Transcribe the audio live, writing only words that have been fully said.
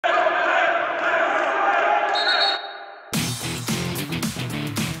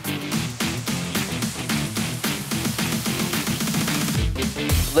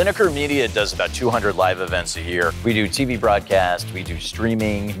Linacre Media does about 200 live events a year. We do TV broadcast, we do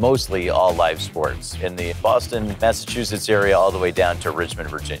streaming, mostly all live sports in the Boston, Massachusetts area, all the way down to Richmond,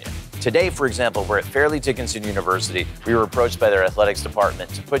 Virginia. Today, for example, we're at Fairleigh Dickinson University. We were approached by their athletics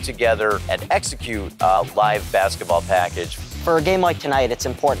department to put together and execute a live basketball package. For a game like tonight, it's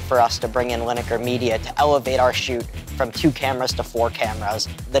important for us to bring in Linacre Media to elevate our shoot from 2 cameras to 4 cameras.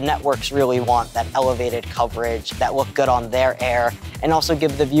 The networks really want that elevated coverage that look good on their air, and also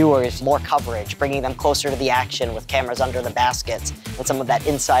give the viewers more coverage, bringing them closer to the action with cameras under the baskets and some of that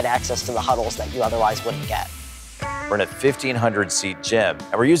inside access to the huddles that you otherwise wouldn't get. We're in a 1,500-seat gym,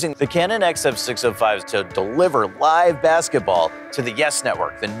 and we're using the Canon XF605 to deliver live basketball to the YES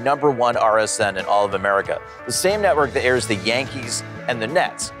Network, the #1 RSN in all of America, the same network that airs the Yankees and the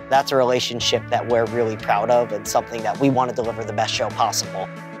Nets. That's a relationship that we're really proud of and something that we want to deliver the best show possible.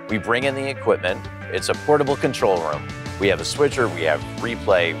 We bring in the equipment. It's a portable control room. We have a switcher, we have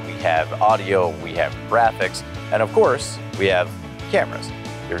replay, we have audio, we have graphics, and of course, we have cameras.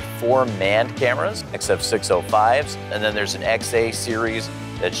 There's 4 manned cameras, XF605s, and then there's an XA series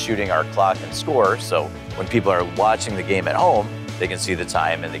that's shooting our clock and score, so when people are watching the game at home, they can see the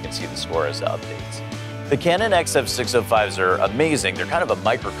time and they can see the score as it updates. The Canon XF605s are amazing. They're kind of a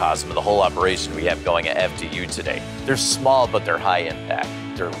microcosm of the whole operation we have going at FDU today. They're small, but they're high impact.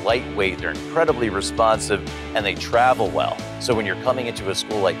 They're lightweight, they're incredibly responsive, and they travel well. So when you're coming into a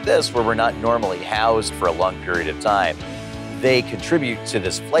school like this, where we're not normally housed for a long period of time, they contribute to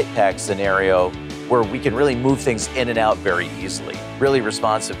this flight pack scenario where we can really move things in and out very easily. Really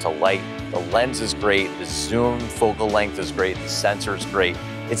responsive to light. The lens is great, the zoom focal length is great, the sensor is great.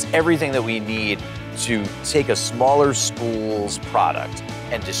 It's everything that we need to take a smaller school's product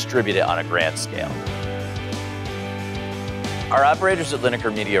and distribute it on a grand scale. Our operators at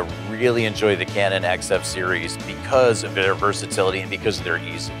Linacre Media really enjoy the Canon XF series because of their versatility and because of their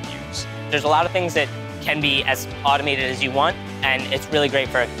ease of use. There's a lot of things that can be as automated as you want, and it's really great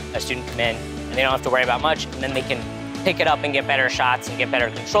for a student to come in and they don't have to worry about much, and then they can pick it up and get better shots and get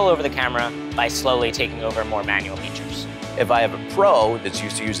better control over the camera by slowly taking over more manual features. If I have a pro that's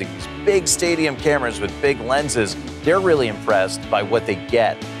used to using these big stadium cameras with big lenses, they're really impressed by what they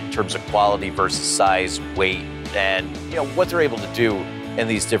get in terms of quality versus size, weight, and what they're able to do in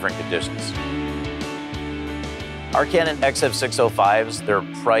these different conditions. Our Canon XF605s, they're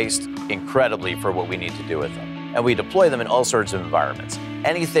priced incredibly for what we need to do with them. And we deploy them in all sorts of environments.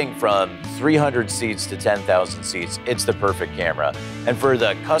 Anything from 300 seats to 10,000 seats, it's the perfect camera. And for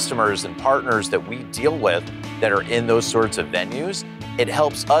the customers and partners that we deal with that are in those sorts of venues, it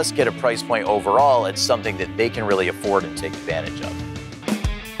helps us get a price point overall. It's something that they can really afford and take advantage of.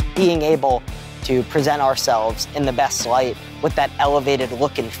 Being able to present ourselves in the best light with that elevated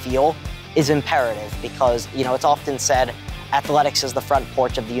look and feel is imperative because, it's often said, athletics is the front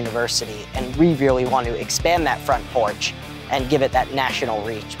porch of the university, and we really want to expand that front porch and give it that national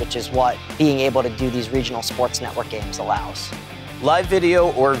reach, which is what being able to do these regional sports network games allows. Live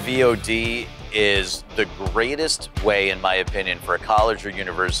video or VOD is the greatest way, in my opinion, for a college or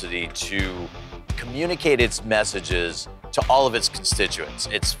university to communicate its messages to all of its constituents,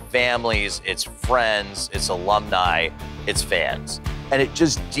 its families, its friends, its alumni, its fans. And it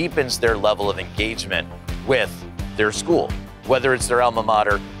just deepens their level of engagement with their school, whether it's their alma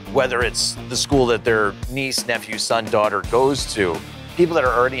mater, whether it's the school that their niece, nephew, son, daughter goes to. People that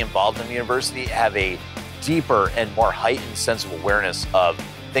are already involved in the university have a deeper and more heightened sense of awareness of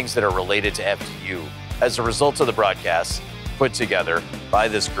things that are related to FDU as a result of the broadcasts put together by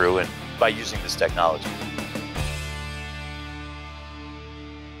this crew and by using this technology.